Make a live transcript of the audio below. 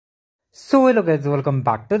So hello guys, welcome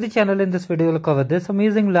back to the channel. In this video we'll cover this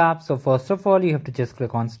amazing lab. So first of all you have to just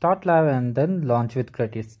click on start lab and then launch with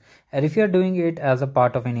credits. And if you are doing it as a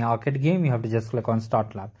part of any arcade game, you have to just click on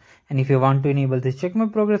start lab. And if you want to enable this check my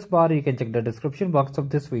progress bar, you can check the description box of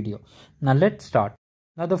this video. Now let's start.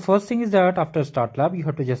 Now the first thing is that after start lab you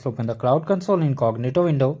have to just open the cloud console incognito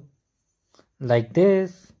window like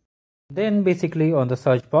this. Then basically on the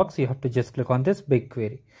search box you have to just click on this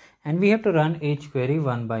BigQuery and we have to run each query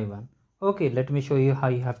one by one. Okay, let me show you how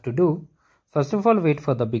you have to do. First of all, wait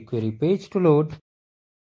for the BigQuery page to load.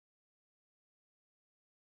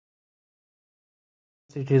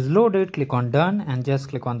 Once it is loaded, click on done and just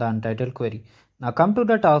click on the untitled query. Now come to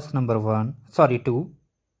the task number 2,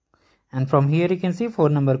 and from here you can see 4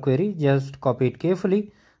 number query. Just copy it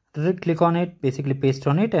carefully, click on it, basically paste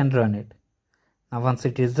on it and run it. Now once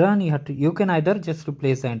it is done, you can either just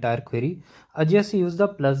replace the entire query or just use the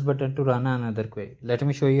plus button to run another query. Let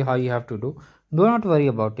me show you how you have to do. Do not worry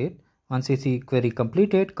about it. Once you see query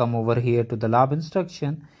completed, come over here to the lab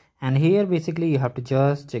instruction, and here basically you have to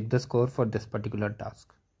just check the score for this particular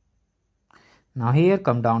task. Now here,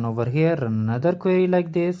 come down over here, run another query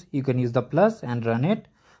like this. You can use the plus and run it,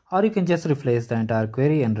 or you can just replace the entire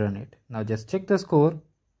query and run it. Now just check the score.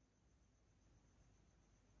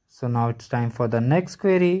 So now it's time for the next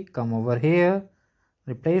query. Come over here,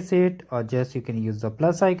 replace it, or just you can use the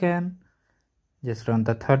plus icon. Just run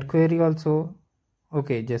the third query also.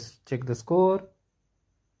 Okay, just check the score.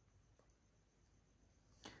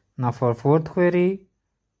 Now for fourth query,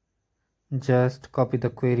 just copy the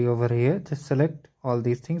query over here. Just select all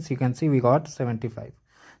these things. You can see we got 75.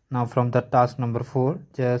 Now from the task number 4,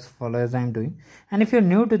 just follow as I'm doing. And if you're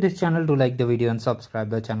new to this channel, do like the video and subscribe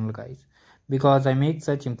the channel guys, because I make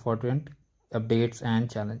such important updates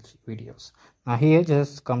and challenge videos. Now here,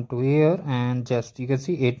 just come to here and just you can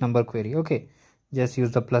see 8 number query. Okay, just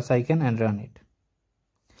use the plus icon and run it.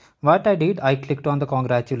 What I did, I clicked on the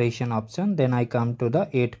congratulations option, then I come to the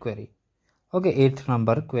 8th query. Okay, 8th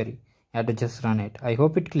number query. You have to just run it. I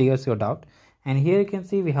hope it clears your doubt. And here you can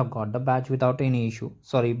see we have got the badge without any issue.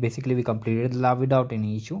 Sorry, basically we completed the lab without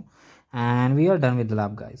any issue and we are done with the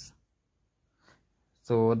lab guys.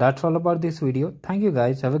 So that's all about this video. Thank you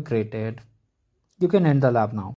guys. Have a great day. You can end the lab now.